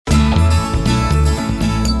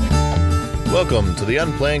Welcome to the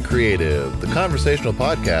Unplanned Creative, the conversational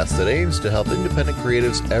podcast that aims to help independent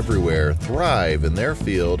creatives everywhere thrive in their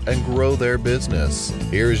field and grow their business.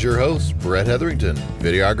 Here's your host, Brett Hetherington,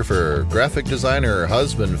 videographer, graphic designer,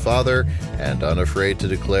 husband, father, and unafraid to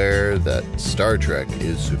declare that Star Trek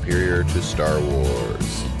is superior to Star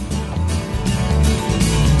Wars.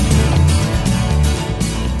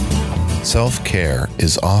 Self-care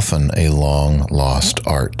is often a long-lost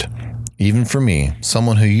art. Even for me,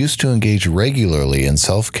 someone who used to engage regularly in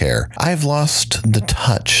self-care, I've lost the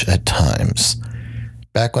touch at times.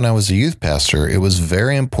 Back when I was a youth pastor, it was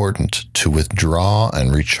very important to withdraw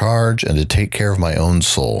and recharge and to take care of my own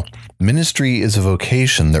soul. Ministry is a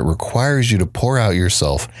vocation that requires you to pour out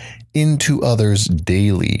yourself into others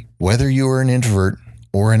daily, whether you are an introvert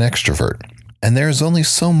or an extrovert. And there is only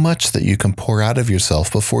so much that you can pour out of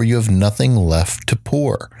yourself before you have nothing left to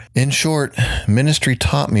pour. In short, ministry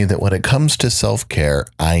taught me that when it comes to self-care,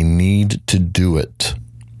 I need to do it.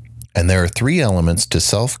 And there are three elements to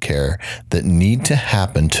self-care that need to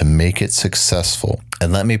happen to make it successful.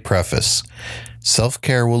 And let me preface,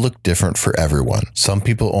 self-care will look different for everyone. Some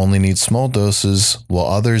people only need small doses, while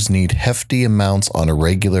others need hefty amounts on a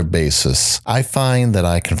regular basis. I find that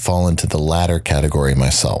I can fall into the latter category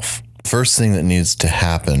myself. First thing that needs to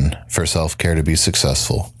happen for self-care to be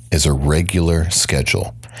successful is a regular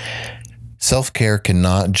schedule. Self-care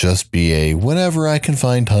cannot just be a whenever I can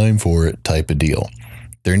find time for it type of deal.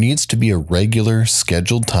 There needs to be a regular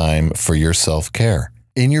scheduled time for your self-care.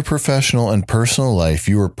 In your professional and personal life,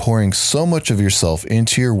 you are pouring so much of yourself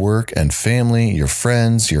into your work and family, your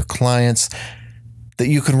friends, your clients, that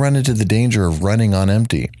you can run into the danger of running on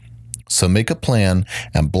empty. So make a plan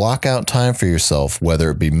and block out time for yourself,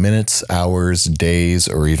 whether it be minutes, hours, days,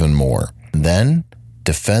 or even more. Then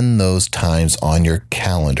defend those times on your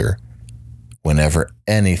calendar whenever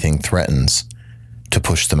anything threatens to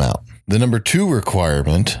push them out. The number 2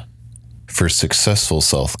 requirement for successful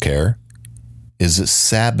self-care is that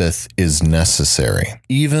Sabbath is necessary.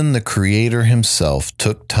 Even the Creator himself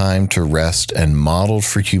took time to rest and modeled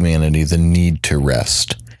for humanity the need to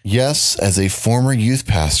rest. Yes, as a former youth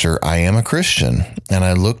pastor, I am a Christian, and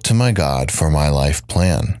I look to my God for my life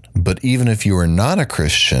plan. But even if you are not a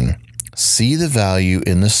Christian, see the value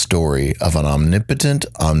in the story of an omnipotent,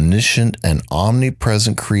 omniscient, and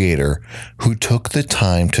omnipresent Creator who took the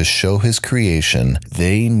time to show his creation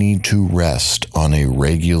they need to rest on a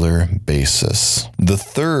regular basis. The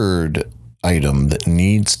third item that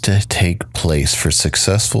needs to take place for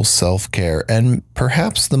successful self-care, and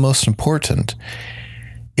perhaps the most important,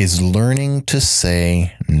 is learning to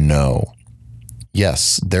say no.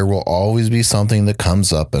 Yes, there will always be something that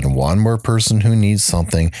comes up and one more person who needs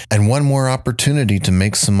something and one more opportunity to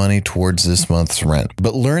make some money towards this month's rent.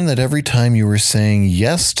 But learn that every time you are saying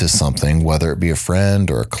yes to something, whether it be a friend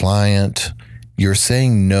or a client, you're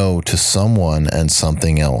saying no to someone and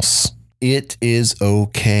something else. It is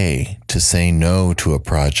okay to say no to a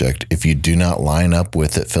project if you do not line up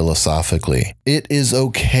with it philosophically. It is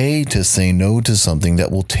okay to say no to something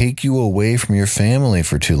that will take you away from your family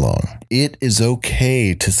for too long. It is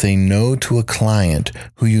okay to say no to a client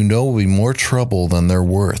who you know will be more trouble than they're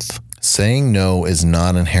worth. Saying no is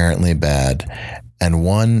not inherently bad, and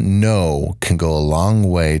one no can go a long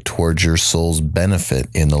way towards your soul's benefit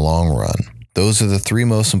in the long run. Those are the 3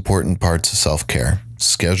 most important parts of self-care.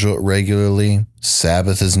 Schedule it regularly,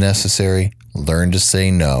 Sabbath is necessary, learn to say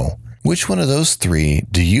no. Which one of those 3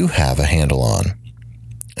 do you have a handle on?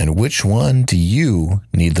 And which one do you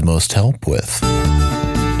need the most help with?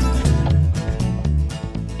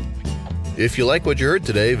 If you like what you heard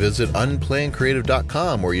today, visit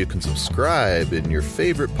unplannedcreative.com where you can subscribe in your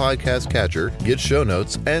favorite podcast catcher, get show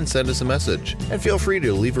notes, and send us a message. And feel free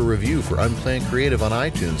to leave a review for Unplanned Creative on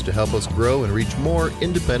iTunes to help us grow and reach more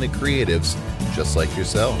independent creatives just like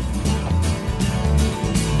yourself.